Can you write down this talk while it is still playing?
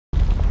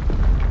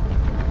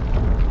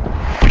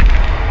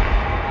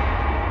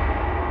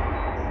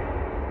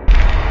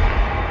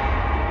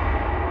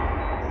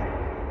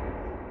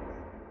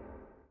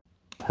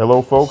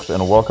Hello folks,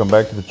 and welcome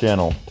back to the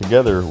channel.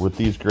 Together with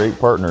these great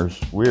partners,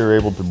 we are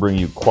able to bring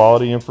you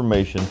quality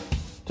information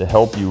to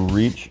help you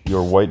reach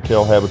your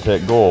whitetail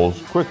habitat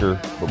goals quicker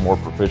but more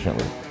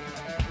proficiently.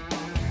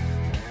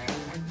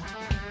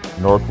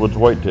 Northwoods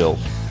Whitetails,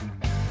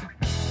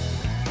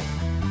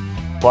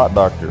 Plot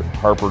Doctor,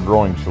 Harper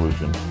Growing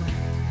Solutions,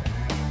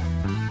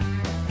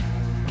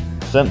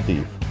 Scent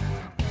Thief,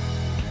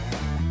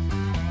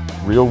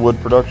 Real Wood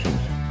Productions,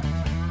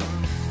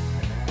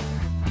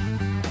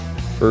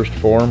 First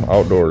Form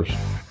Outdoors,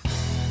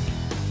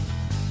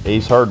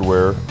 Ace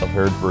Hardware of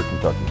Harrodsburg,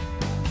 Kentucky,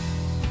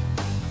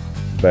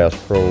 Bass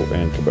Pro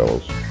and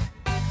Cabela's.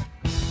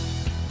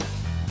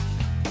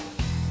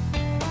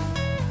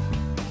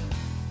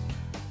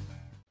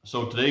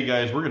 So today,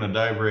 guys, we're going to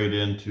dive right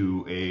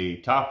into a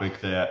topic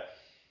that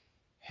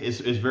is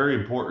very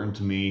important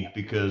to me,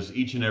 because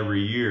each and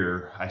every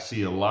year I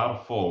see a lot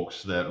of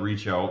folks that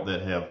reach out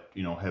that have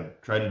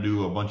tried to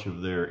do a bunch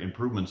of their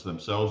improvements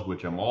themselves,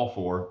 which I'm all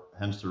for,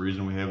 hence the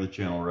reason we have the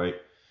channel, right?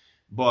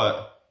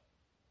 Or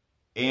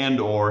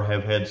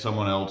have had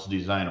someone else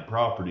design a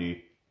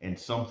property and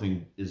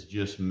something is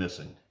just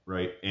missing,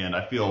 right? And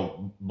I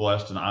feel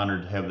blessed and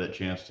honored to have that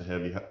chance to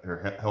have you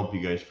help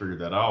you guys figure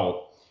that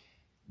out.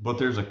 But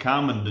there's a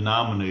common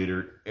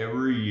denominator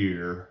every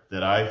year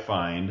that I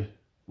find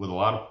with a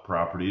lot of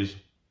properties,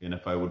 and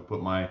if I would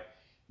put my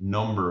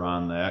number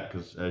on that,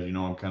 because as you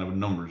know, I'm kind of a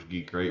numbers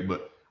geek, right?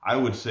 But I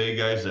would say,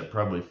 guys, that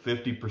probably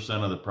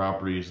 50% of the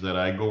properties that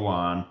I go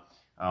on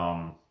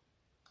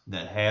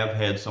that have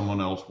had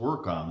someone else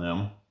work on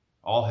them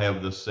all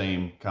have the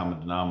same common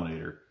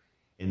denominator.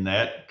 And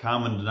that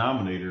common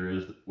denominator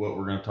is what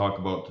we're going to talk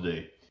about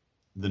today.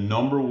 The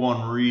number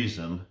one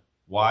reason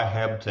why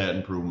habitat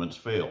improvements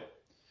fail.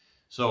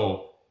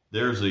 So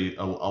there's a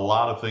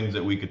lot of things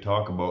that we could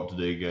talk about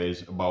today,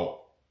 guys, about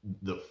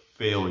the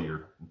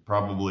failure.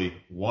 Probably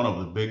one of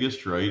the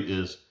biggest, right,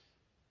 is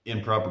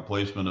improper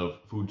placement of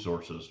food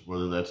sources,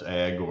 whether that's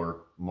ag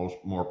or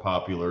more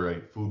popular,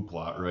 a food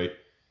plot, right?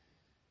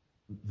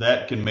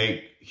 That can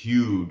make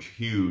huge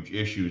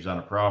issues on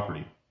a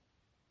property.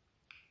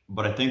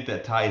 But I think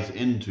that ties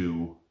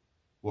into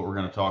what we're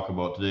going to talk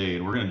about today,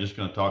 and we're just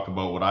going to talk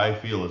about what I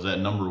feel is that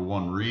number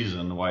one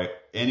reason why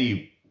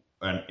any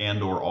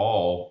and or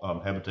all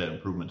habitat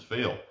improvements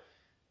fail.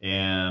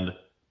 And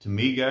to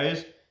me,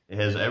 guys, it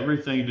has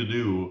everything to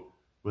do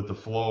with the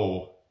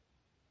flow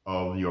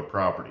of your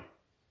property.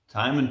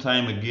 Time and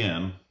time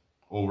again,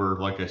 over,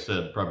 like I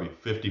said, probably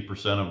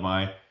 50% of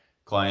my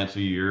clients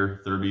a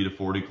year, 30 to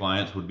 40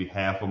 clients would be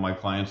half of my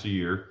clients a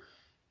year.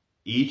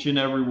 Each and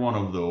every one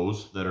of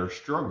those that are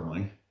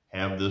struggling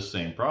have this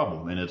same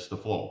problem, and it's the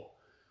flow.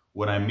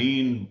 What I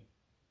mean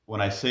when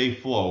I say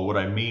flow, what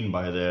I mean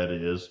by that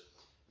is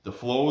the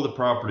flow of the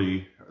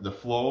property, the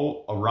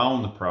flow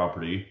around the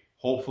property.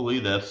 Hopefully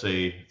that's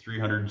a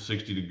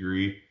 360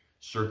 degree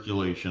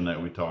circulation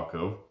that we talk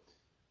of.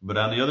 But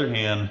on the other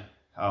hand,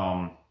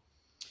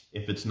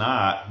 if it's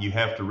not, you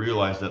have to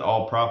realize that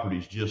all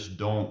properties just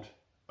don't,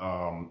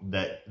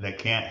 that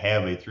can't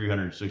have a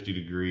 360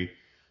 degree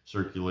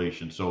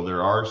circulation. So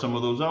there are some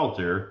of those out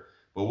there.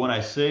 But when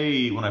I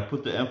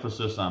put the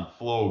emphasis on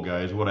flow,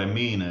 guys, what I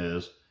mean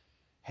is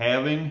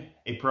having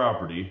a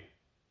property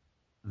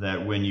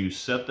that when you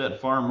set that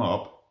farm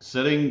up,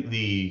 setting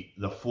the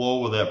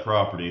flow of that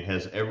property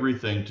has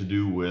everything to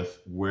do with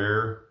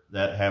where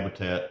that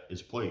habitat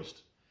is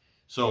placed.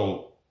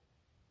 So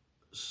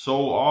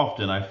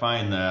often I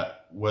find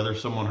that whether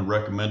someone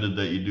recommended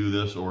that you do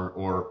this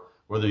or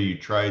whether you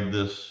tried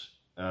this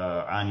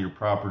on your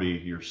property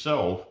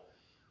yourself,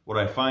 what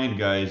I find,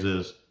 guys,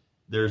 is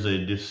there's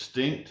a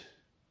distinct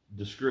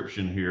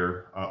description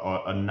here,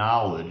 a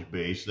knowledge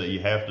base that you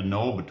have to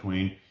know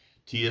between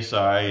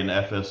TSI and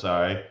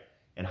FSI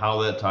and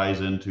how that ties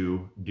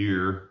into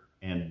deer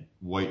and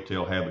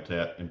whitetail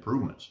habitat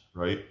improvements,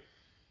 right?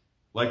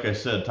 Like I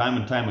said, time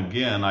and time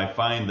again, I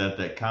find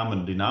that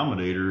common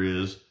denominator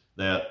is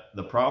that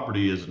the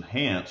property is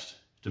enhanced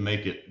to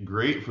make it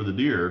great for the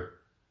deer,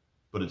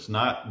 but it's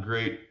not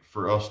great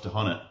for us to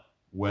hunt it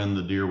when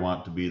the deer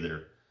want to be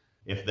there.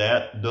 If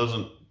that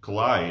doesn't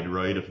collide,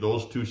 right, if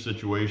those two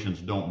situations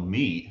don't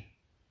meet,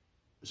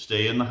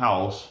 stay in the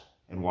house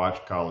and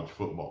watch college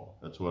football.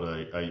 That's what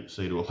I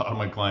say to a lot of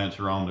my clients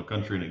around the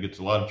country, and it gets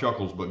a lot of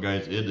chuckles, but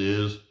guys, it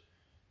is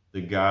the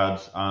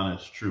God's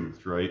honest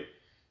truth, right?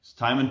 It's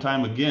time and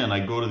time again,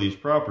 I go to these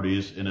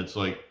properties and it's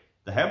like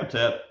the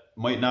habitat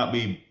might not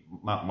be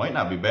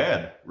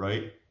bad,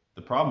 right?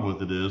 The problem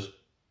with it is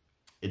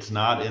it's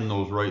not in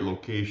those right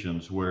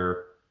locations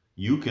where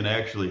you can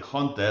actually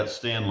hunt that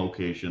stand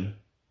location,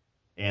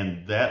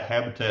 and that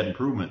habitat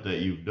improvement that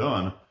you've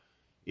done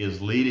is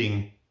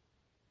leading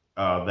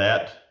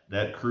that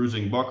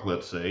cruising buck,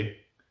 let's say,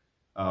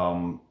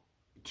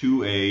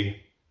 to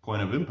a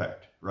point of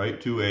impact,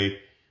 right? To a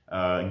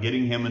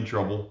getting him in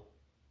trouble,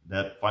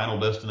 that final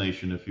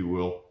destination, if you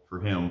will, for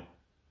him,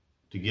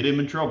 to get him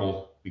in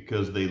trouble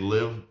because they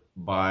live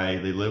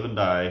and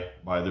die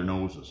by their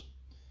noses.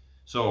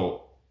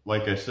 So,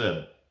 like I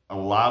said, a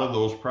lot of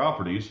those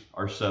properties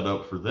are set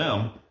up for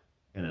them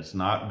and it's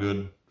not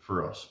good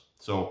for us.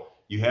 So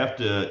you have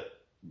to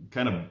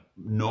kind of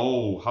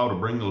know how to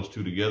bring those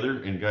two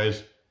together. And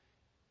guys,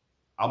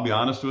 I'll be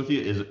honest with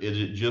you,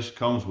 it just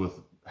comes with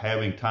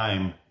having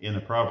time in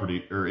the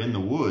property or in the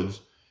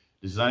woods,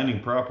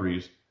 designing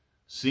properties,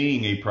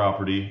 seeing a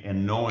property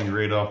and knowing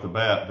right off the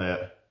bat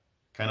that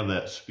kind of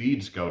that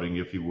speed scouting,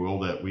 if you will,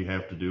 that we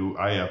have to do,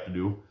 I have to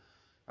do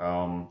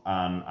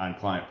on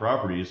client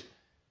properties,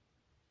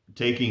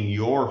 taking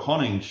your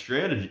hunting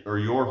strategy or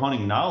your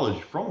hunting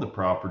knowledge from the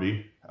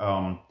property.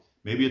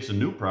 Maybe it's a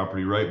new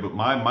property, right? But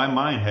my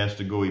mind has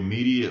to go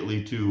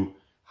immediately to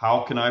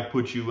how can I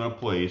put you in a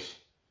place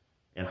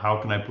and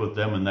how can I put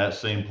them in that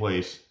same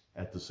place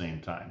at the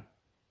same time?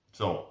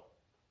 So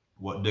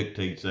what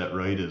dictates that,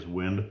 right, is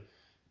wind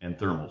and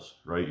thermals,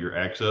 right? Your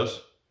access,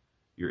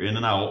 your in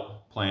and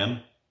out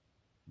plan,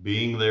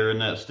 being there in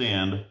that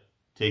stand,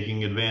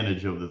 taking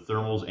advantage of the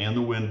thermals and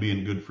the wind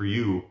being good for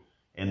you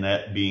and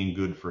that being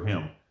good for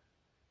him.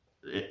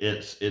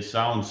 It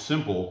sounds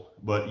simple,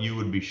 but you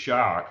would be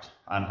shocked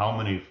on how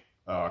many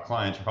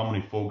clients or how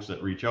many folks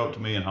that reach out to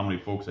me and how many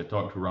folks I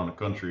talk to around the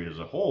country as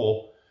a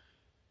whole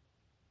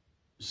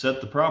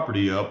set the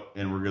property up,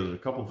 and there's a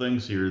couple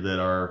things here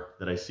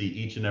that I see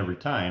each and every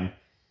time.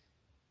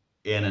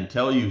 And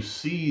until you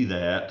see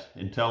that,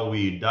 until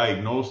we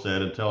diagnose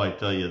that, until I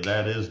tell you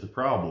that is the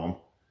problem,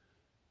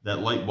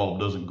 that light bulb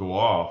doesn't go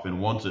off. And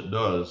once it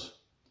does,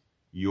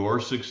 your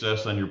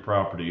success on your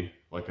property,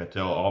 like I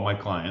tell all my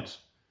clients,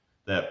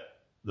 that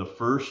the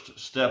first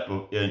step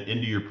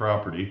into your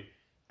property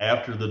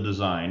after the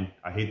design,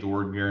 I hate the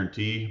word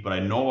guarantee, but I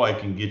know I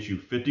can get you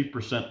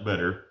 50%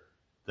 better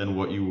than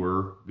what you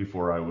were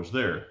before I was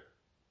there.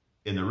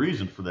 And the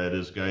reason for that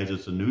is, guys,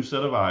 it's a new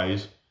set of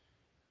eyes.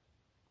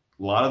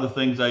 A lot of the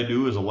things I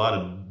do is a lot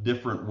of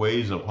different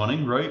ways of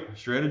hunting, right?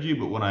 Strategy.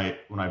 But when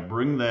I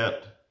bring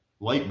that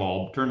light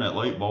bulb, turn that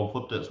light bulb,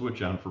 flip that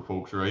switch on for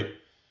folks, right?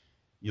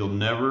 You'll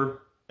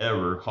never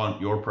ever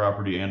hunt your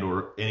property and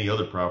or any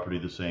other property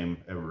the same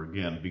ever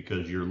again,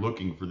 because you're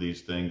looking for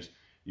these things.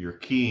 You're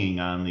keying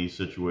on these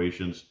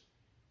situations.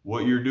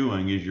 What you're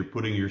doing is you're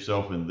putting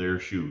yourself in their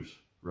shoes,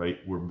 right?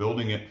 We're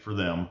building it for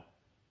them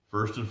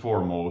first and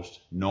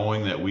foremost,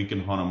 knowing that we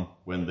can hunt them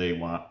when they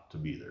want to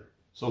be there.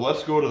 So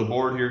let's go to the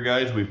board here,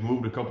 guys. We've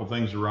moved a couple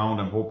things around.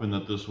 I'm hoping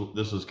that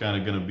this is kind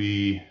of going to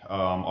be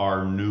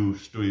our new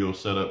studio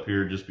setup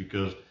here, just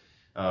because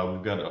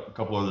we've got a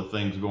couple other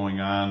things going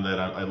on that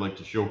I'd like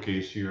to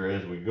showcase here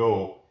as we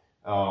go.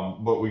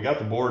 But we got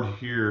the board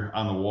here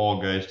on the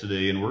wall, guys,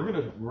 today, and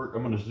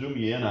I'm gonna zoom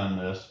you in on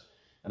this,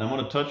 and I'm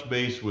gonna touch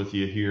base with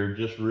you here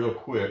just real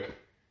quick.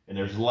 And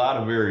there's a lot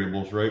of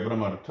variables, right? But I'm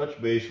gonna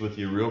touch base with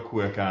you real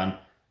quick on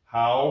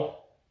how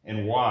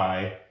and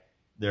why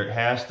there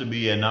has to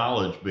be a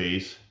knowledge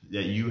base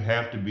that you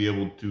have to be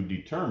able to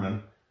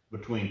determine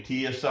between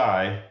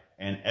TSI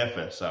and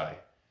FSI.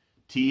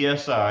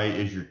 TSI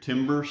is your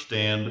timber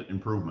stand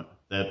improvement.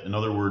 That, in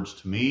other words,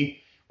 to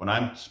me, when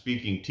I'm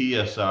speaking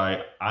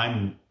TSI,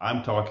 I'm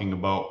talking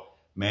about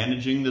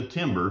managing the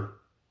timber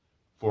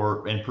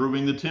for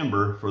improving the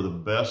timber for the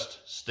best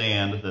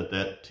stand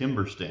that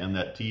timber stand,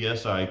 that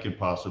TSI could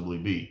possibly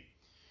be.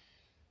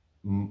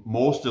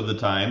 Most of the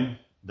time,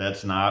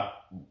 that's not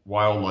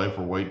wildlife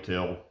or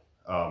whitetail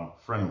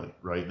friendly,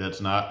 right?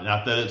 That's not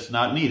that it's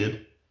not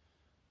needed,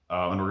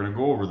 and we're going to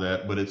go over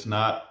that, but it's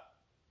not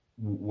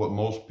what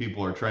most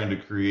people are trying to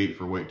create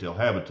for whitetail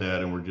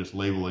habitat, and we're just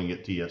labeling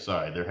it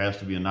TSI. There has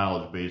to be a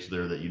knowledge base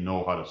there that you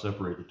know how to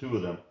separate the two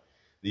of them.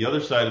 The other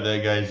side of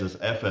that, guys, is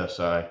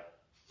FSI,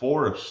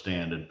 forest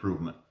stand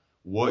improvement.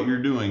 What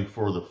you're doing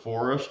for the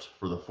forest,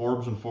 for the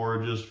forbs and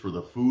forages, for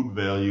the food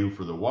value,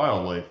 for the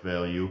wildlife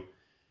value,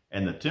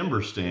 and the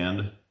timber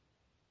stand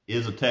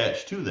is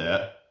attached to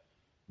that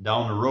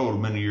down the road,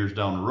 many years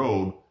down the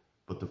road.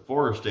 But the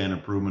forest stand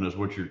improvement is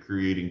what you're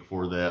creating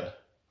for that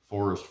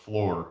forest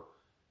floor,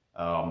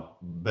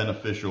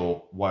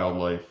 beneficial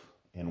wildlife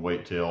and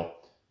whitetail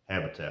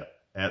habitat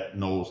at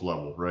nose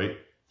level, right?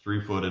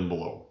 3 foot and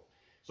below.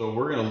 So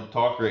we're going to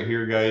talk right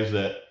here, guys,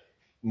 that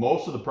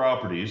most of the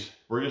properties,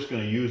 we're just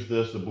going to use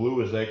this. The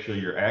blue is actually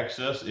your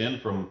access in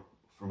from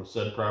a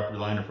said property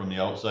line or from the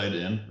outside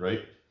in,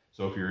 right?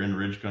 So if you're in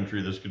ridge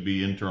country, this could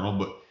be internal,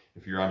 but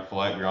if you're on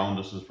flat ground,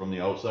 this is from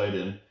the outside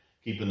in,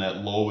 keeping that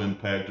low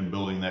impact and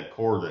building that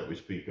core that we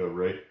speak of,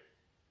 right?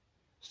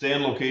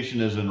 Stand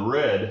location is in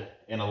red,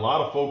 and a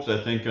lot of folks,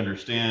 I think,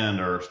 understand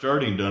or are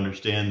starting to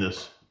understand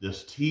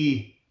this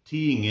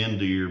teeing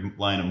into your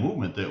line of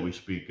movement that we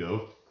speak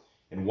of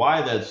and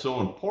why that's so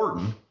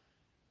important.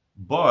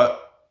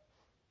 But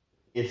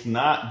it's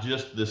not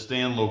just the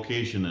stand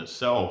location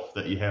itself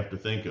that you have to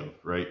think of,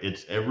 right?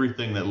 It's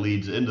everything that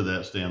leads into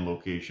that stand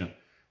location.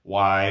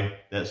 Why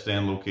that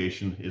stand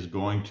location is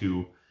going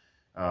to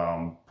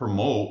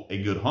promote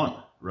a good hunt,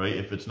 right?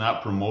 If it's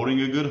not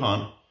promoting a good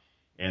hunt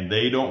and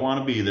they don't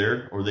want to be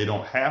there or they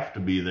don't have to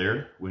be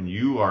there when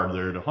you are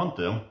there to hunt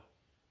them,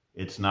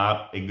 it's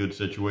not a good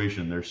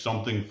situation. There's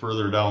something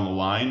further down the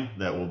line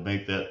that will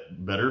make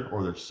that better,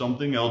 or there's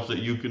something else that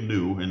you can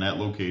do in that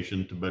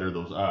location to better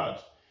those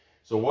odds.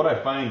 So what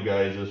I find,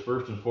 guys, is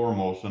first and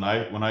foremost, when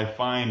I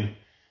find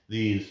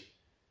these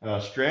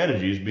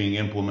strategies being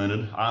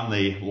implemented on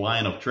the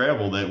line of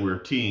travel that we're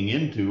teeing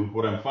into,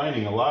 what I'm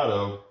finding a lot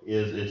of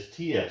is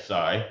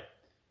TSI,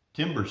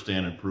 timber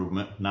stand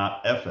improvement,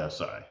 not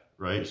FSI,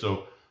 right?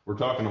 So we're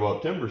talking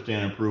about timber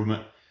stand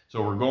improvement.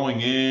 So we're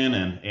going in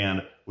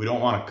and we don't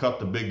want to cut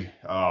the big,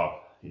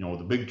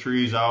 the big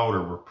trees out,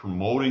 or we're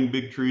promoting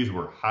big trees.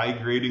 We're high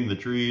grading the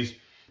trees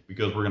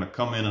because we're going to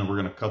come in and we're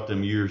going to cut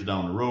them years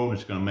down the road.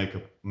 It's going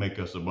to make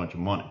us a bunch of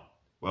money.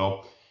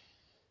 Well,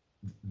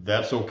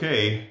 that's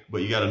okay,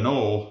 but you got to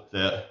know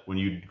that when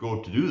you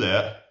go to do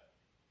that,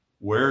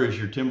 where is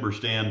your timber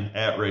stand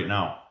at right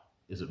now?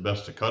 Is it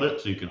best to cut it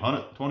so you can hunt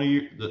it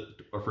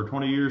for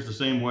 20 years the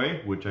same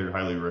way, which I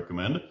highly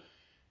recommend?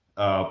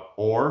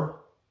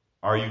 Or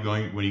are you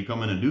going, when you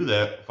come in and do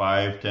that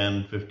 5,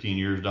 10, 15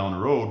 years down the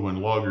road,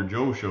 when Logger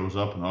Joe shows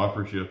up and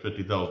offers you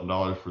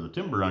 $50,000 for the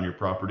timber on your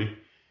property,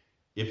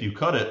 if you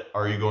cut it,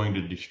 are you going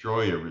to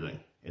destroy everything?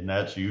 And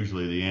that's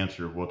usually the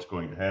answer of what's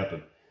going to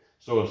happen.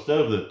 So instead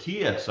of the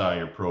TSI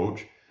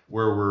approach,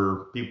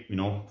 where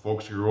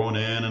folks are going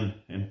in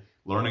and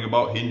learning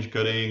about hinge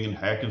cutting and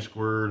hack and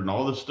squirt and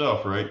all this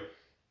stuff, right?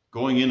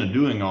 Going in and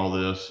doing all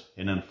this,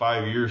 and then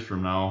 5 years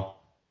from now,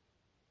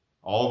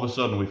 all of a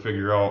sudden we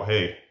figure out,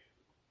 hey,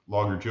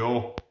 Logger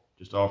Joe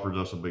just offered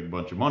us a big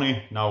bunch of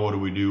money. Now what do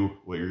we do?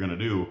 What you're going to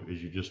do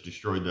is you just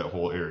destroyed that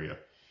whole area.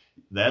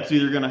 That's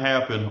either going to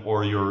happen,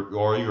 or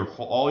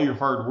all your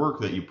hard work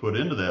that you put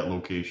into that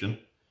location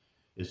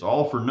is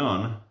all for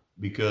none,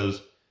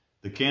 because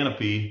the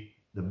canopy,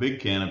 the big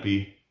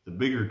canopy, the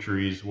bigger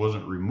trees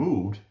wasn't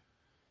removed,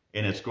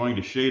 and it's going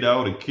to shade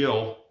out and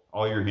kill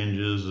all your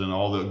hinges and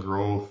all the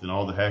growth and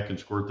all the hack and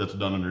squirt that's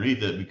done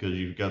underneath it, because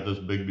you've got this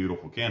big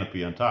beautiful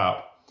canopy on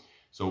top.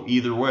 So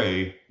either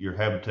way, your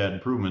habitat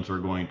improvements are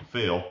going to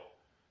fail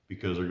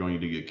because they're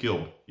going to get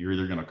killed. You're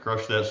either going to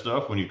crush that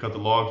stuff when you cut the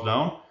logs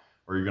down,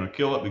 or you're going to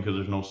kill it because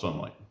there's no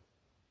sunlight.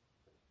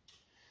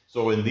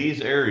 So in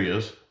these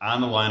areas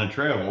on the line of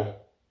travel,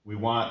 we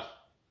want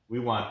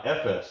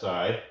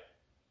FSI,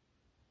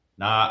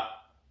 not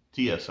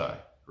TSI,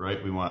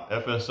 right? We want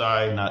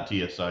FSI, not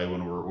TSI,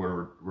 when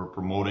we're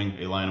promoting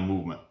a line of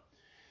movement.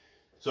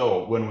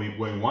 So when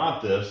we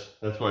want this,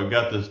 that's why I've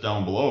got this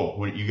down below.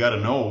 When you got to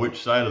know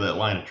which side of that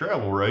line of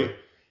travel, right,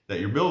 that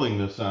you're building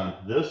this on.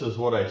 This is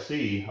what I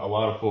see a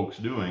lot of folks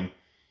doing,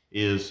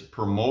 is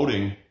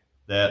promoting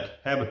that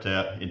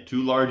habitat in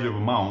too large of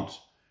amounts,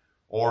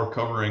 or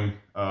covering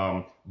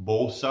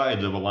both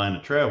sides of a line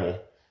of travel.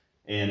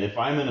 And if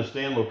I'm in a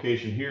stand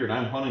location here and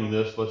I'm hunting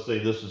this, let's say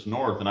this is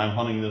north, and I'm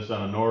hunting this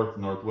on a north,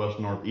 northwest,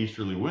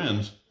 northeasterly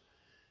winds,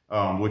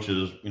 which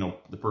is,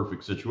 the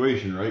perfect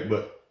situation, right?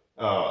 But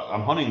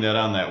I'm hunting that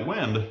on that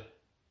wind,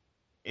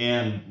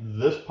 and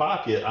this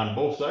pocket on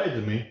both sides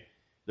of me,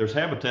 there's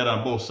habitat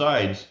on both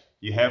sides.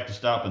 You have to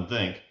stop and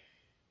think,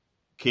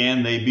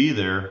 can they be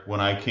there when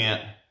I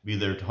can't be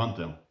there to hunt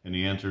them? And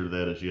the answer to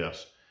that is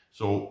yes.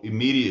 So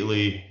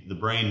immediately the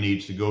brain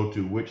needs to go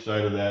to which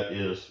side of that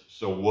is.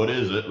 So what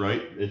is it,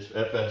 right? It's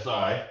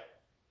FSI,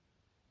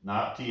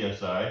 not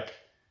TSI.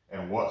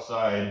 And what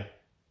side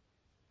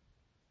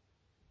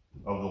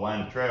of the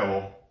line of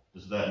travel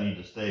does that need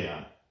to stay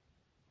on?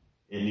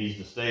 It needs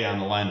to stay on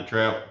the line of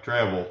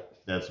travel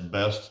that's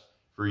best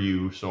for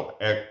you. So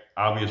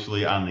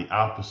obviously on the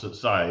opposite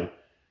side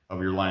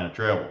of your line of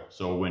travel.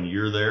 So when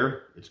you're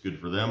there, it's good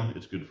for them,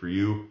 it's good for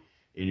you,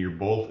 and you're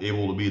both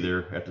able to be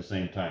there at the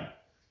same time.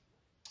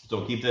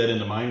 So keep that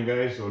into mind,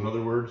 guys. So in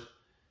other words,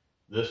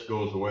 this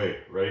goes away,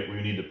 right?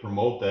 We need to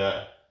promote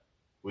that.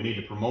 We need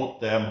to promote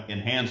them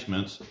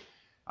enhancements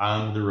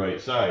on the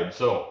right side.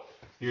 So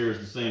here's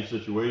the same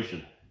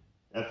situation.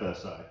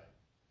 FSI.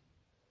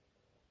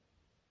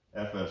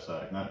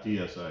 FSI, not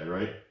TSI,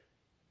 right?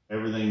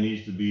 Everything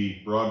needs to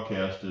be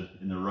broadcasted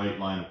in the right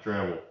line of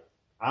travel,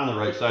 on the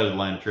right side of the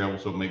line of travel,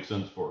 so it makes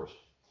sense for us.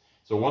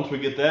 So once we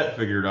get that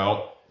figured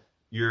out,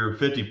 you're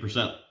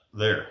 50%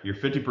 there. You're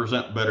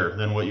 50% better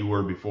than what you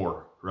were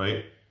before,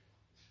 right?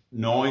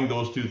 Knowing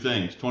those two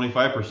things.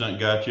 25%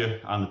 got you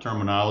on the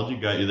terminology,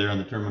 got you there on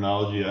the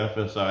terminology of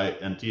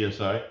FSI and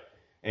TSI,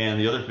 and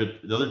the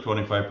other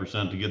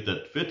 25% to get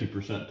that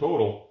 50%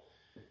 total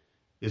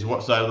is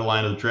what side of the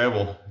line of the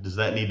travel does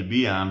that need to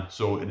be on,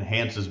 so it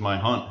enhances my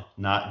hunt,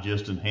 not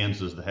just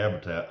enhances the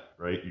habitat,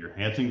 right? You're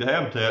enhancing the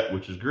habitat,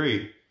 which is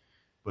great,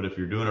 but if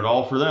you're doing it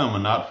all for them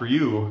and not for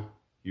you,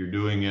 you're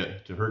doing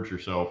it to hurt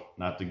yourself,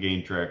 not to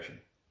gain traction.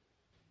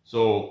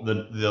 So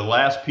the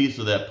last piece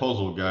of that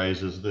puzzle,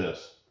 guys, is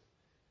this.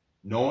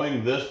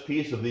 Knowing this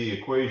piece of the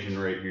equation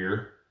right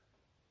here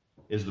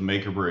is the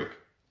make or break.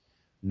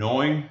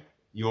 Knowing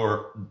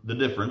the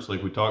difference,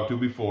 like we talked to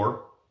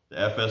before, the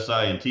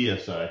FSI and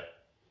TSI.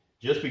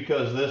 Just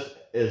because this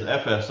is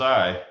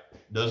FSI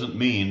doesn't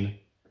mean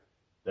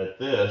that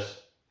this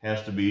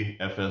has to be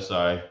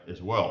FSI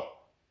as well.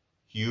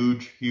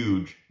 Huge,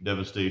 huge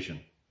devastation.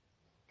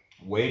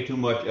 Way too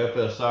much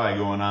FSI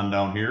going on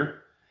down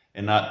here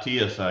and not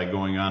TSI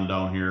going on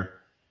down here,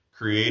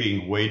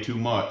 creating way too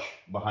much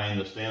behind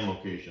the stand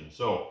location.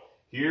 So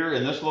Here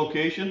in this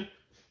location,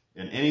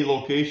 and any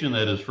location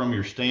that is from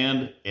your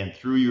stand and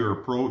through your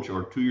approach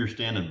or to your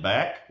stand and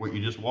back, what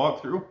you just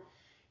walked through,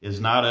 is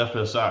not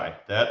FSI.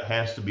 That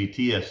has to be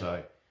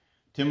TSI,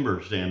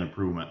 timber stand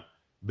improvement.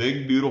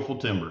 Big, beautiful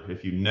timber.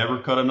 If you never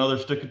cut another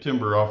stick of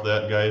timber off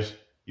that, guys,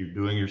 you're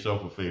doing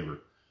yourself a favor.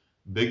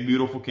 Big,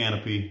 beautiful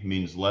canopy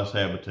means less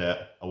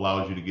habitat,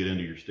 allows you to get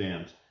into your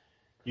stands.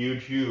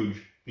 Huge,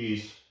 huge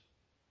piece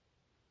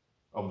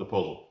of the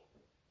puzzle.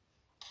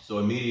 So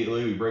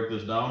immediately we break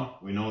this down.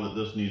 We know that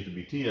this needs to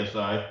be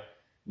TSI,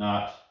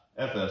 not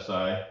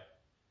FSI.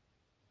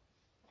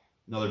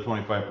 Another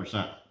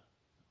 25%.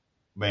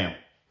 Bam.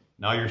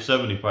 Now you're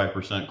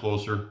 75%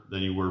 closer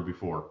than you were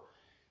before.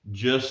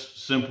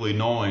 Just simply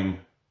knowing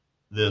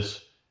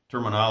this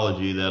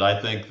terminology that I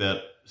think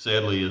that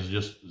sadly is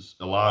just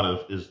a lot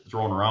of is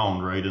thrown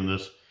around, right, in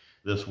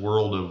this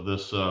world of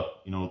this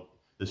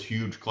this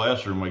huge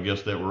classroom, I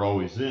guess, that we're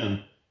always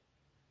in,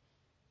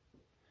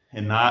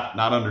 and not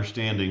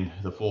understanding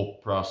the full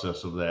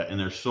process of that. And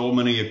there's so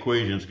many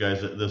equations,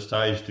 guys, that this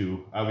ties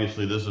to.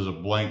 Obviously this is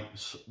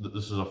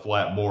a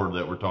flat board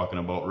that we're talking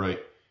about, right?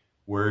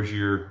 Where's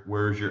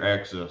your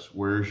access?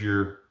 Where is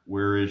your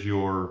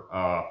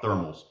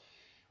thermals?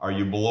 Are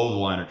you below the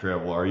line of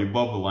travel? Are you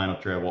above the line of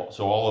travel?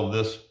 So all of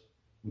this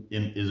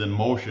is in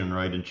motion,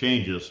 right, and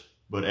changes.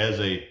 But as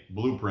a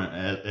blueprint,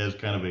 as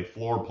kind of a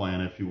floor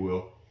plan, if you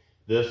will,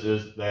 this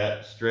is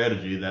that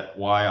strategy, that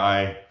why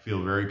I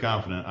feel very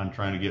confident on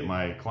trying to get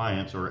my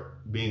clients, or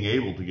being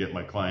able to get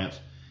my clients,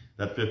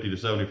 that 50 to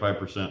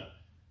 75%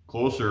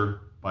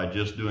 closer by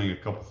just doing a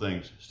couple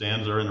things.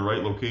 Stands are in the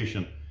right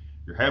location,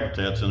 your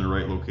habitat's in the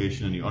right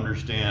location, and you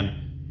understand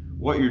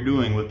what you're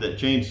doing with that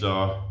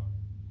chainsaw,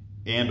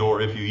 and or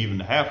if you even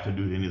have to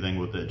do anything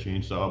with that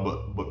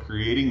chainsaw, but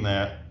creating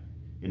that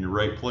in the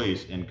right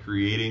place and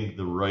creating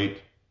the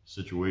right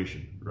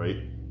situation, right?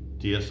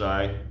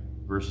 TSI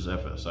versus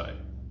FSI.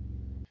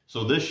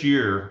 So this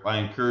year, I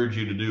encourage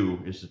you to do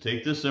is to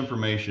take this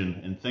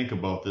information and think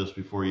about this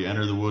before you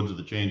enter the woods with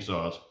the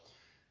chainsaws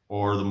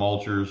or the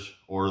mulchers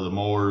or the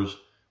mowers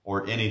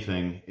or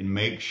anything, and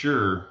make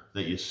sure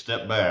that you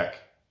step back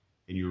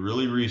and you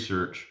really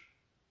research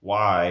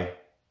why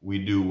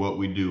we do what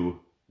we do,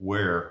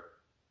 where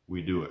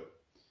we do it.